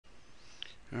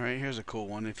Alright, here's a cool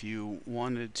one. If you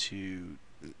wanted to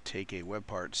take a web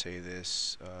part, say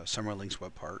this Summer Links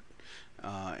web part,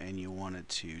 and you wanted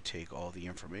to take all the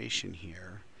information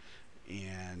here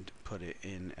and put it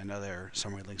in another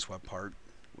Summer Links web part,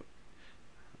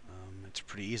 it's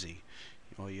pretty easy.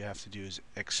 All you have to do is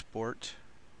export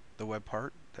the web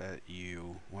part that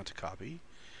you want to copy,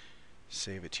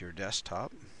 save it to your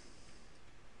desktop,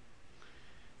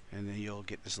 and then you'll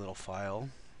get this little file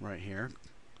right here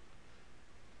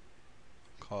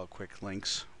called Quick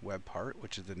Links web part,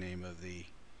 which is the name of the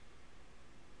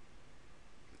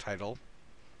title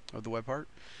of the web part.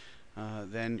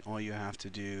 Then all you have to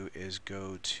do is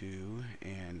go to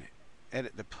and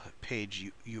edit the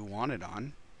page you want it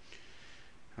on.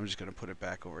 I'm just going to put it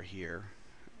back over here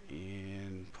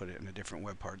and put it in a different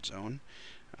web part zone.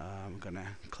 I'm going to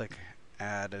click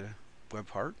add a web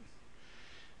part.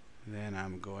 Then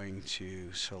I'm going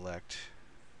to select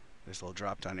this little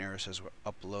drop down arrow that says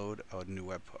upload a new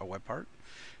web part,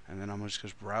 and then I'm just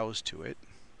going to browse to it.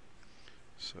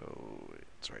 So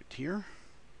it's right here,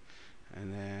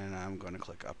 and then I'm going to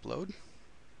click upload.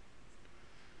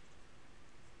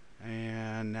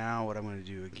 And now what I'm going to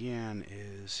do again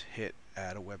is hit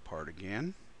add a web part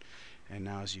again, and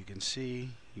now as you can see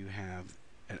you have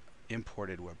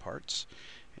imported web parts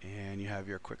and you have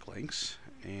your quick links,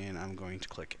 and I'm going to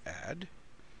click add,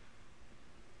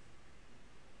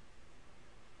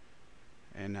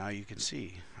 and now you can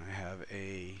see I have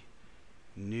a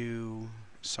new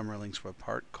Summer Links web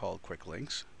part called Quick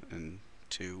Links, and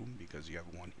two because you have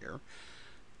one here,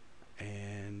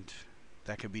 and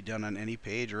that can be done on any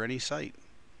page or any site.